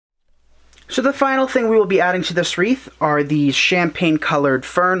So the final thing we will be adding to this wreath are these champagne colored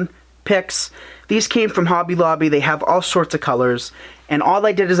fern picks. These came from Hobby Lobby. They have all sorts of colors. And all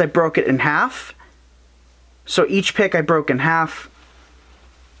I did is I broke it in half. So each pick I broke in half.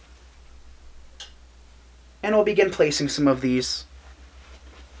 And we'll begin placing some of these.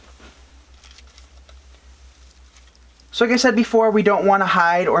 So like I said before, we don't want to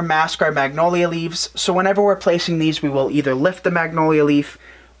hide or mask our magnolia leaves. So whenever we're placing these, we will either lift the magnolia leaf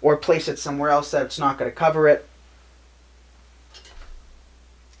or place it somewhere else that it's not going to cover it.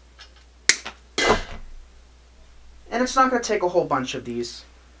 And it's not going to take a whole bunch of these.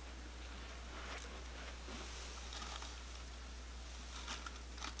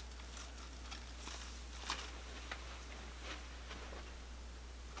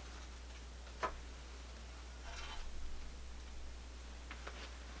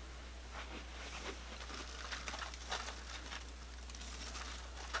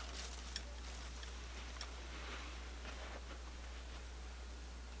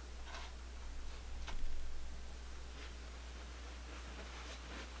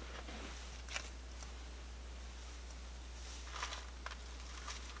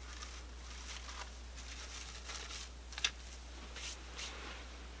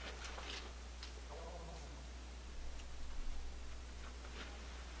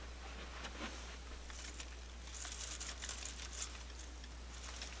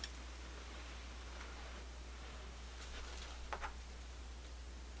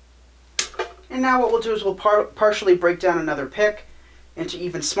 And now what we'll do is we'll partially break down another pick into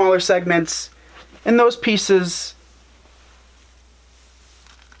even smaller segments. And those pieces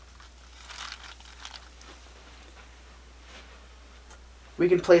we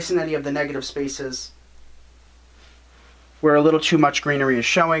can place in any of the negative spaces where a little too much greenery is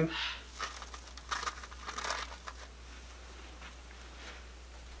showing.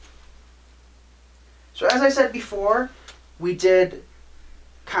 So as I said before, we did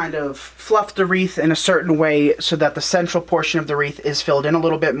kind of fluff the wreath in a certain way so that the central portion of the wreath is filled in a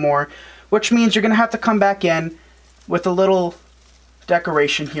little bit more, which means you're going to have to come back in with a little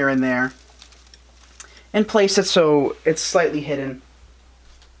decoration here and there and place it so it's slightly hidden.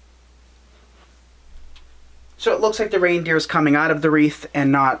 So it looks like the reindeer is coming out of the wreath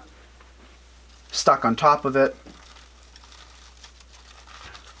and not stuck on top of it.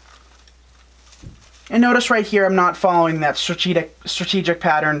 And notice right here, I'm not following that strategic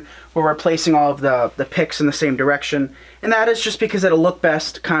pattern where we're placing all of the picks in the same direction. And that is just because it'll look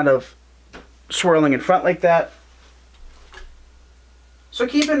best kind of swirling in front like that. So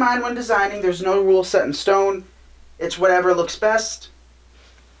keep in mind when designing, there's no rule set in stone. It's whatever looks best.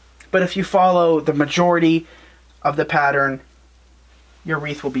 But if you follow the majority of the pattern, your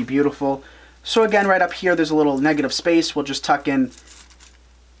wreath will be beautiful. So again, right up here, there's a little negative space. We'll just tuck in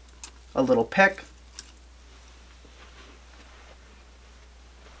a little pick.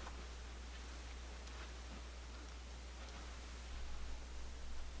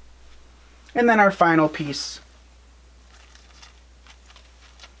 And then our final piece.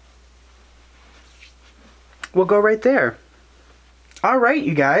 We'll go right there. Alright,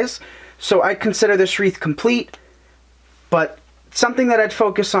 you guys. So I consider this wreath complete, but something that I'd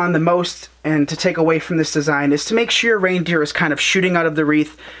focus on the most and to take away from this design is to make sure your reindeer is kind of shooting out of the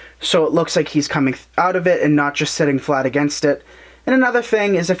wreath so it looks like he's coming out of it and not just sitting flat against it. And another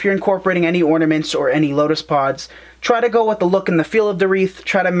thing is if you're incorporating any ornaments or any lotus pods, try to go with the look and the feel of the wreath.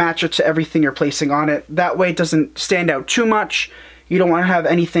 Try to match it to everything you're placing on it. That way it doesn't stand out too much. You don't want to have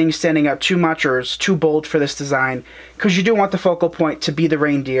anything standing out too much or is too bold for this design, because you do want the focal point to be the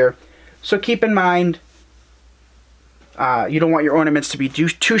reindeer. So keep in mind, you don't want your ornaments to be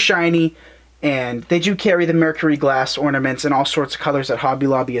too shiny, and they do carry the mercury glass ornaments in all sorts of colors at Hobby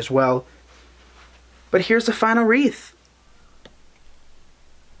Lobby as well. But here's the final wreath.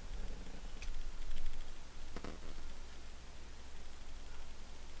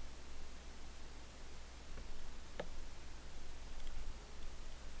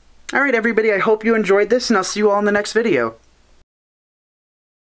 Alright everybody, I hope you enjoyed this, and I'll see you all in the next video.